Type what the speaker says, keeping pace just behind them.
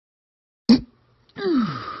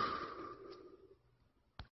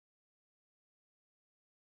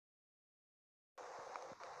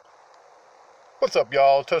What's up,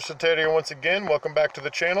 y'all? Toasted Tater here once again. Welcome back to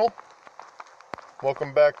the channel.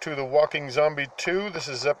 Welcome back to The Walking Zombie 2. This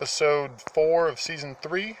is episode 4 of season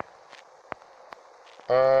 3.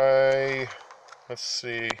 Let's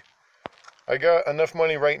see. I got enough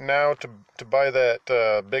money right now to buy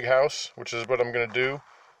that big house, which is what I'm going to do.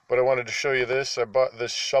 But I wanted to show you this. I bought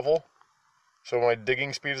this shovel, so my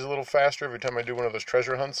digging speed is a little faster every time I do one of those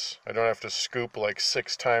treasure hunts. I don't have to scoop like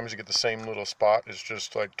 6 times to get the same little spot. It's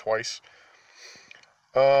just like twice.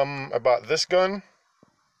 I bought this gun,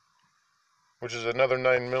 which is another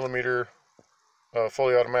 9mm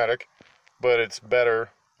fully automatic, but it's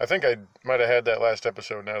better. I think I might have had that last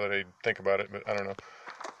episode now that I think about it, but I don't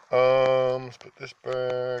know. Let's put this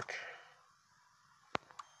back.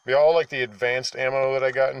 Yeah, all like the advanced ammo that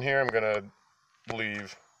I got in here, I'm gonna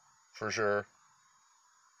leave for sure.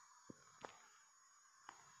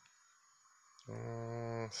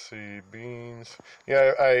 Let's see, beans.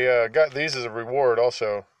 Yeah, I got these as a reward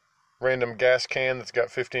also. Random gas can that's got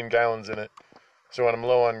 15 gallons in it. So when I'm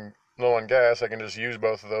low on gas, I can just use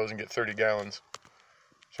both of those and get 30 gallons.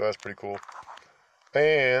 So that's pretty cool.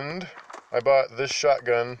 And I bought this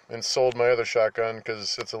shotgun and sold my other shotgun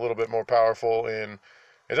because it's a little bit more powerful and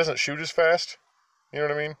it doesn't shoot as fast. You know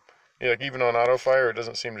what I mean? Yeah, like even on auto fire, it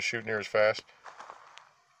doesn't seem to shoot near as fast.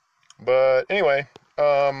 But anyway,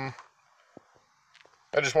 I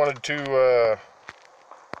just wanted to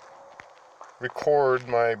record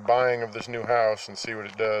my buying of this new house and see what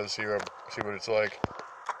it does, see what it's like.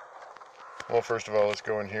 Well, first of all, let's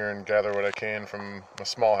go in here and gather what I can from a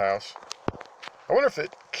small house. I wonder if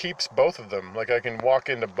it keeps both of them. Like I can walk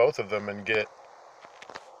into both of them and get,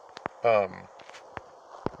 you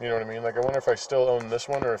know what I mean? Like I wonder if I still own this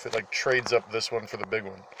one or if it like trades up this one for the big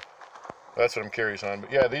one. That's what I'm curious on.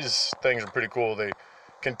 But yeah, these things are pretty cool. They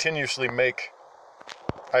continuously make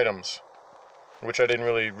items, which I didn't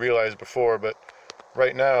really realize before, but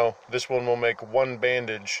right now this one will make 1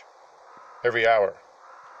 bandage every hour.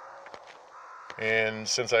 And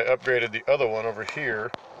since I upgraded the other one over here,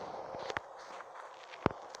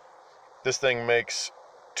 this thing makes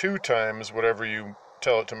 2 times whatever you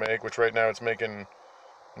tell it to make, which right now it's making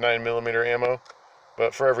 9mm ammo,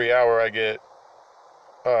 but for every hour I get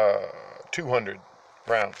 200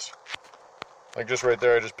 rounds. Like just right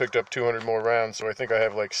there, I just picked up 200 more rounds, so I think I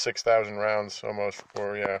have like 6,000 rounds almost,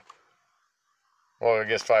 or yeah. Well, I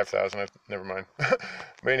guess 5,000, never mind.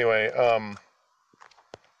 But anyway,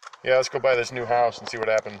 yeah, let's go buy this new house and see what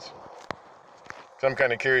happens. So I'm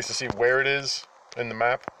kind of curious to see where it is in the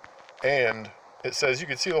map, and it says you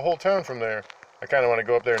can see the whole town from there. I kind of want to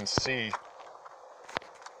go up there and see.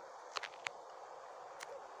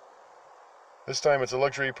 This time it's a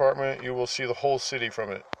luxury apartment. You will see the whole city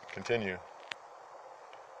from it. Continue.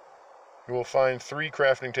 You will find 3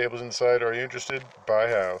 crafting tables inside. Are you interested? Buy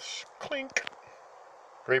house. Clink.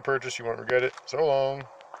 Great purchase. You won't regret it. So long.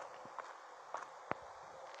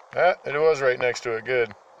 Ah, it was right next to it.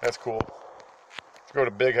 Good. That's cool. Let's go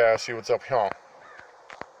to big house, see what's up here.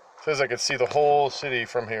 It says I could see the whole city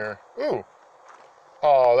from here. Ooh.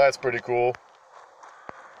 Oh, that's pretty cool.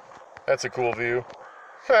 That's a cool view.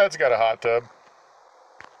 It's got a hot tub.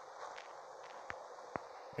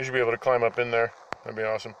 You should be able to climb up in there. That'd be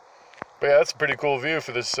awesome. But yeah, that's a pretty cool view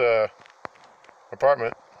for this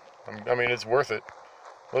apartment. I mean, it's worth it.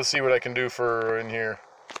 Let's see what I can do for in here.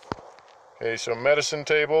 Okay, so medicine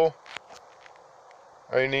table.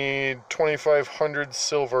 I need 2,500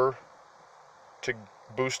 silver to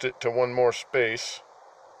boost it to 1 more space.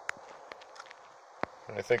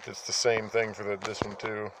 And I think that's the same thing for this one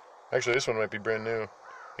too. Actually, this one might be brand new.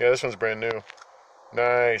 Yeah, this one's brand new.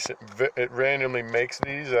 Nice. It randomly makes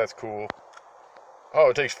these. That's cool.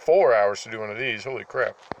 Oh, it takes 4 hours to do one of these. Holy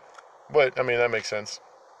crap. But, I mean, that makes sense.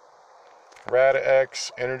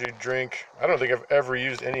 Rad-X, energy drink. I don't think I've ever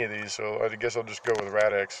used any of these, so I guess I'll just go with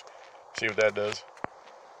Rad-X. See what that does.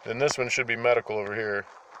 Then this one should be medical over here.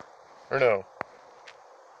 Or no.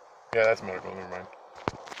 Yeah, that's medical. Never mind.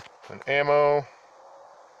 And ammo.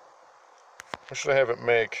 What should I have it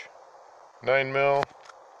make? 9mm.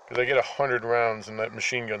 Because I get 100 rounds, and that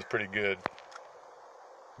machine gun's pretty good.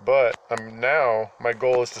 But now my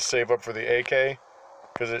goal is to save up for the AK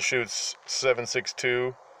because it shoots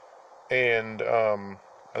 7.62, and I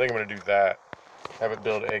think I'm gonna do that. Have it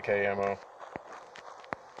build AK ammo,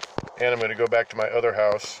 and I'm gonna go back to my other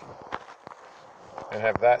house and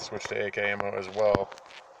have that switch to AK ammo as well.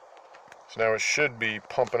 So now it should be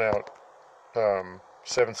pumping out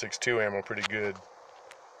 7.62 ammo pretty good.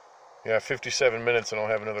 Yeah, 57 minutes and I'll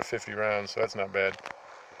have another 50 rounds, so that's not bad.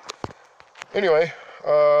 Anyway,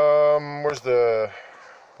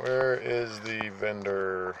 where is the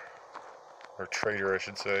vendor, or trader, I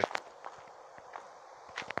should say?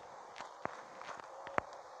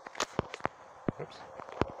 Oops.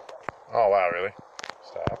 Oh, wow, really?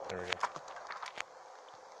 Stop. There we go.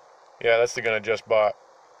 Yeah, that's the gun I just bought.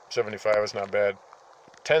 75, it's not bad.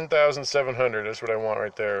 10,700, that's what I want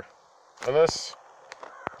right there. Unless,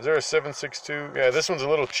 is there a 7.62? Yeah, this one's a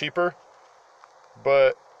little cheaper,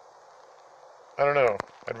 but I don't know.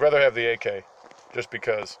 I'd rather have the AK, just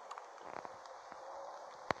because.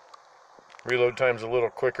 Reload time's a little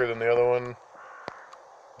quicker than the other one.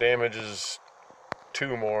 Damage is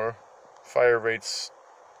 2 more. Fire rate's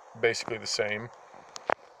basically the same.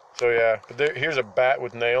 So yeah, but here's a bat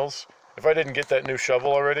with nails. If I didn't get that new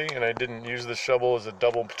shovel already, and I didn't use this shovel as a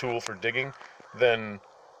double tool for digging, then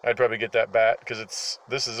I'd probably get that bat, because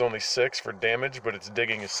this is only 6 for damage, but its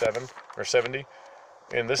digging is 7 or 70,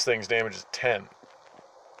 and this thing's damage is 10.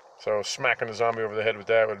 So smacking a zombie over the head with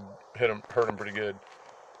that would hurt him pretty good.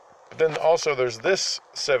 But then also there's this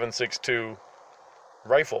 7.62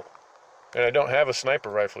 rifle, and I don't have a sniper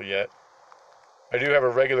rifle yet. I do have a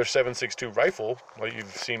regular 7.62 rifle, like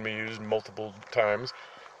you've seen me use multiple times,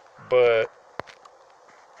 but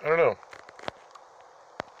I don't know.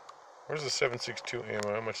 Where's the 7.62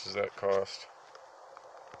 ammo? How much does that cost?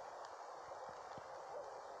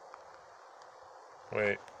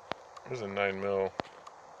 Wait, where's the 9mm?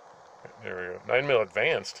 There we go. 9mm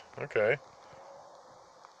advanced. Okay.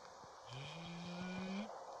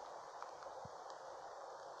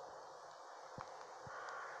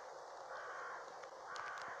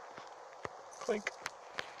 Clink.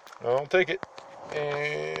 I'll take it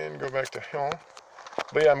and go back to hell.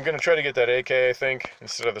 But yeah, I'm going to try to get that AK, I think,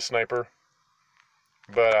 instead of the sniper.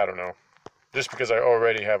 But I don't know. Just because I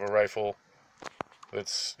already have a rifle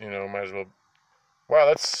that's, might as well. Wow,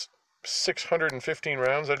 that's 615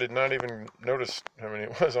 rounds. I did not even notice how many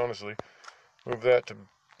it was, honestly. Move that to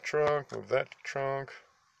trunk, move that to trunk.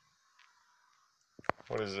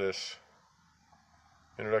 What is this?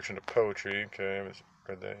 Introduction to Poetry. Okay, I haven't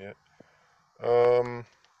read that yet. Let's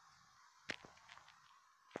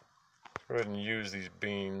go ahead and use these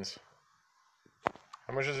beans.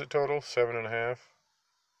 How much is it total? 7.5.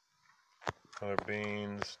 Another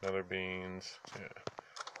beans, another beans. Yeah.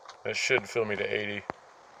 That should fill me to 80.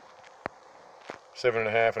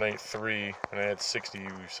 7.5, and I ate 3, and I had 60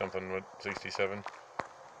 something, what, 67?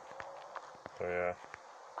 So yeah.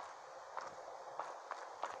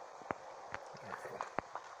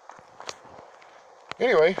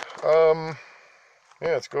 Anyway, yeah,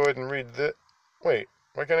 let's go ahead and read that. Wait,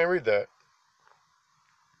 why can't I read that?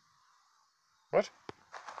 What?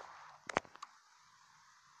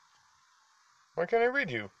 Why can't I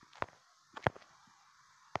read you?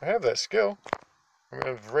 I have that skill. I mean,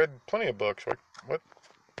 I've read plenty of books. What?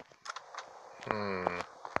 See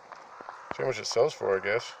how much it sells for, I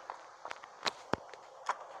guess.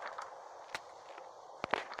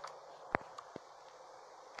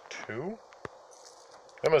 $2?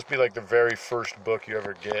 That must be like the very first book you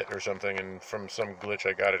ever get or something, and from some glitch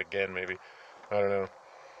I got it again, maybe. I don't know.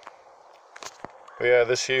 But yeah,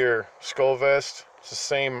 this here, Skull Vest, it's the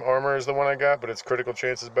same armor as the one I got, but its critical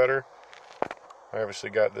chance is better. I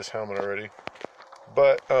obviously got this helmet already.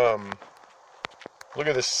 But, look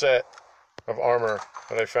at this set of armor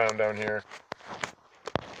that I found down here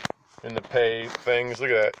in the pay things.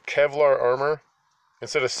 Look at that. Kevlar armor.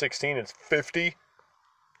 Instead of 16, it's 50.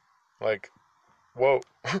 Like, whoa.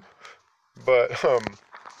 But, go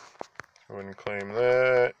ahead and claim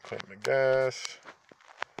that. Claim the gas.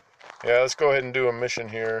 Yeah, let's go ahead and do a mission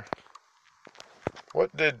here.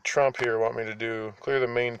 What did Trump here want me to do? Clear the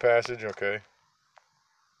main passage? Okay.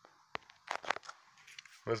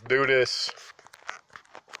 Let's do this.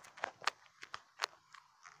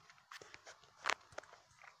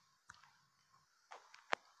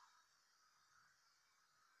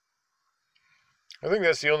 I think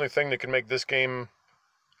that's the only thing that can make this game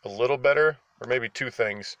a little better, or maybe two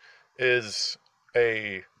things, is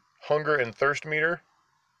a hunger and thirst meter,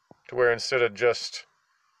 to where instead of just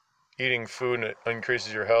eating food and it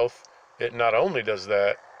increases your health, it not only does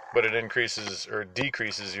that, but it increases or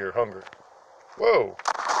decreases your hunger. Whoa!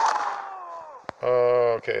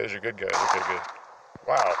 Okay, those are good guys. Okay, good.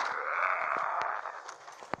 Wow.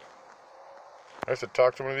 I have to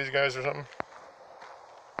talk to one of these guys or something?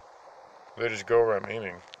 They just go where I'm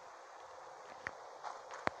aiming.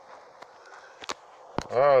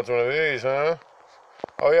 Oh, it's one of these, huh?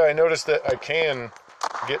 Oh yeah, I noticed that I can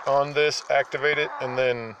get on this, activate it, and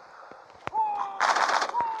then...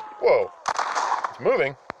 Whoa! It's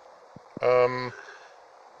moving.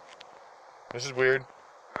 This is weird.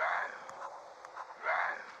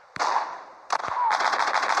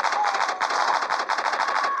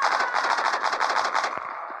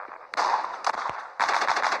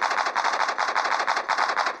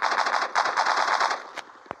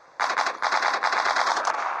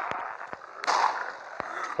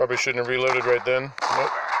 Probably shouldn't have reloaded right then. Nope.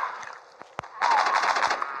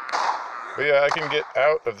 But yeah, I can get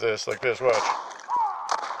out of this like this, watch.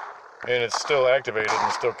 And it's still activated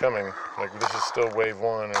and still coming. Like this is still wave 1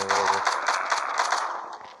 or whatever.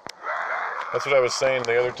 That's what I was saying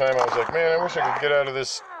the other time. I was like, man, I wish I could get out of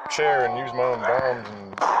this chair and use my own bombs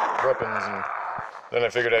and weapons, and then I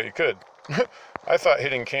figured out you could. I thought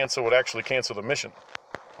hitting cancel would actually cancel the mission.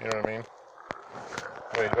 You know what I mean?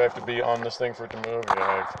 Wait, do I have to be on this thing for it to move?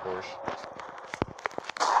 Yeah, of course.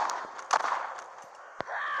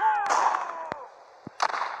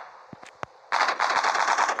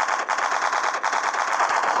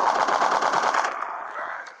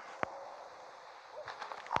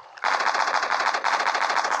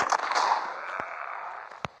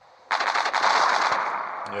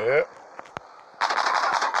 Yeah.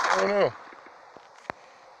 Oh no.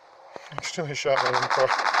 Accidentally shot my own car.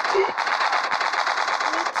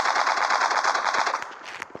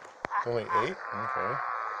 Only 8? Okay. I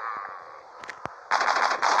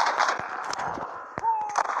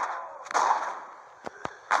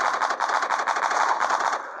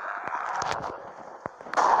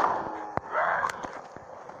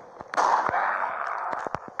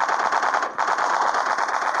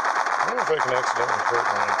don't know if I can accidentally hurt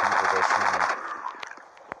one of the people by shooting.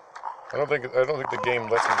 I don't think the game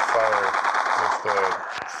lets me fire with the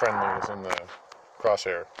friendlies in the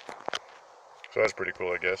crosshair. So that's pretty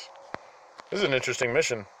cool, I guess. This is an interesting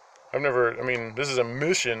mission. I mean, this is a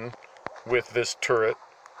mission with this turret,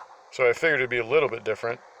 so I figured it'd be a little bit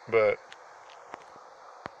different, but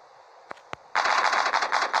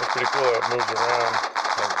it's pretty cool how it moves around.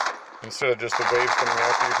 Like, instead of just the waves coming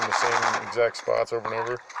after you from the same exact spots over and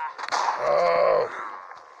over. Oh!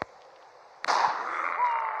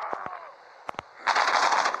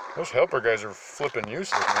 Those helper guys are flipping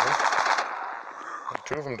useless, man.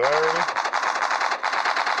 2 of them die already?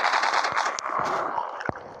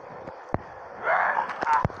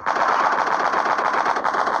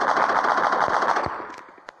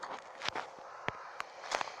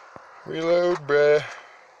 Reload, bruh.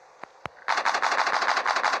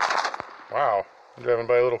 Wow, I'm driving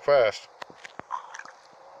by a little fast.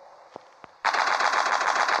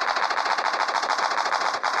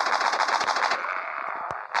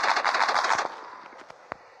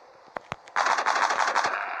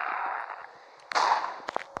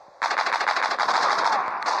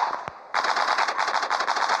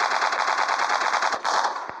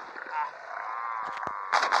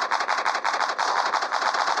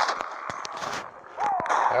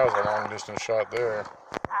 That was a long distance shot there.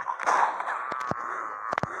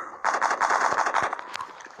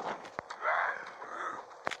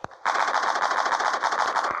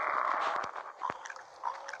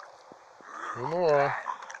 Two more.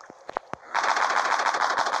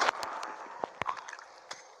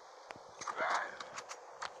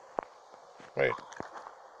 Wait.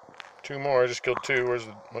 2 more. I just killed 2. Where's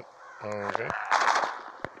the... what? Oh, okay.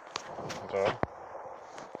 That's odd.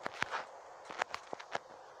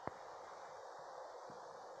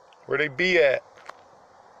 Where'd they be at?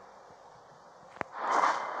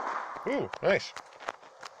 Ooh, nice.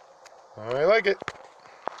 I like it.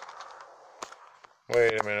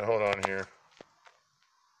 Wait a minute, hold on here.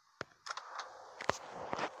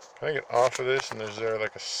 Can I get off of this, and is there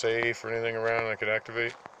like a safe or anything around I could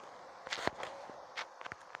activate?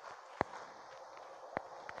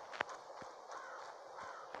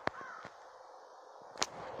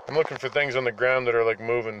 I'm looking for things on the ground that are like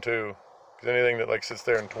moving too. Because anything that like sits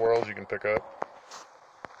there and twirls you can pick up.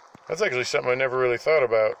 That's actually something I never really thought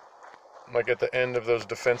about. Like at the end of those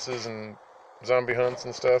defenses and zombie hunts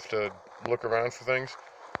and stuff, to look around for things.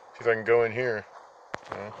 See if I can go in here.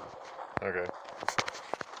 No? Okay.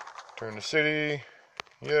 Turn to city.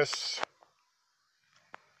 Yes.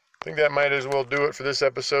 I think that might as well do it for this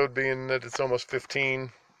episode, being that it's almost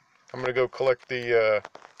 15. I'm going to go collect the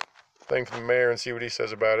thing from the mayor and see what he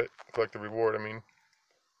says about it. Collect the reward, I mean.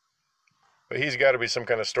 But he's got to be some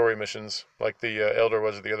kind of story missions, like the elder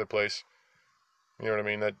was at the other place. You know what I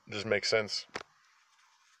mean? That just makes sense.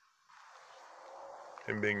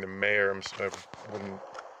 Him being the mayor,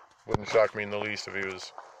 wouldn't shock me in the least if he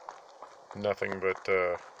was nothing but...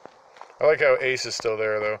 I like how Ace is still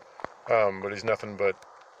there, though. But he's nothing but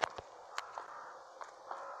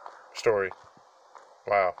story.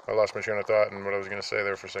 Wow, I lost my train of thought and what I was going to say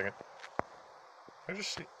there for a second. I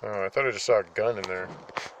thought I just saw a gun in there.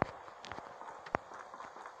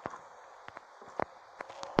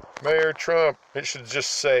 Mayor Trump. It should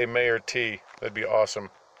just say Mayor T. That'd be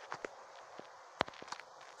awesome.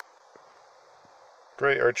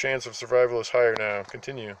 Great, our chance of survival is higher now.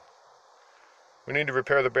 Continue. We need to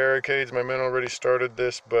repair the barricades. My men already started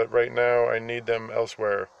this, but right now I need them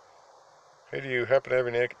elsewhere. Hey, do you happen to have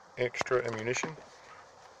any extra ammunition?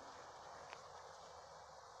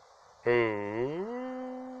 Ooh,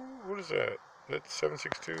 what is that? That's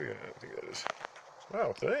 7.62? Yeah, I think that is.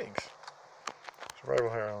 Wow, thanks. Survival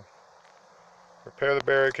Herald. Repair the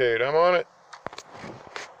barricade. I'm on it.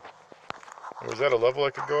 Was that a level I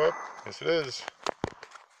could go up? Yes, it is.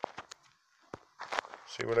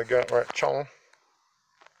 See what I got right, chong.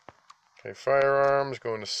 Okay, firearms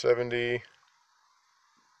going to 70.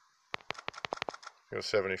 Go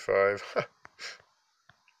 75.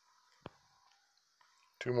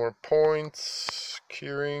 2 more points.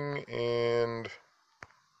 Curing and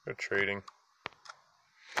trading.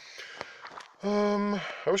 I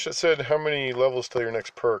wish it said how many levels till your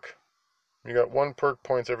next perk. You got 1 perk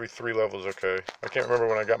points every 3 levels. Okay. I can't remember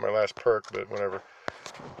when I got my last perk, but whatever.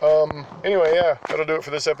 Anyway, yeah, that'll do it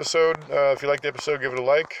for this episode. If you liked the episode, give it a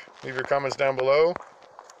like. Leave your comments down below.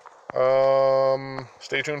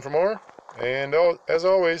 Stay tuned for more. And as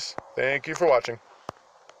always, thank you for watching.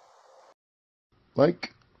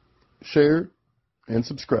 Like, share, and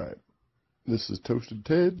subscribe. This is Toasted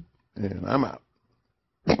Ted, and I'm out.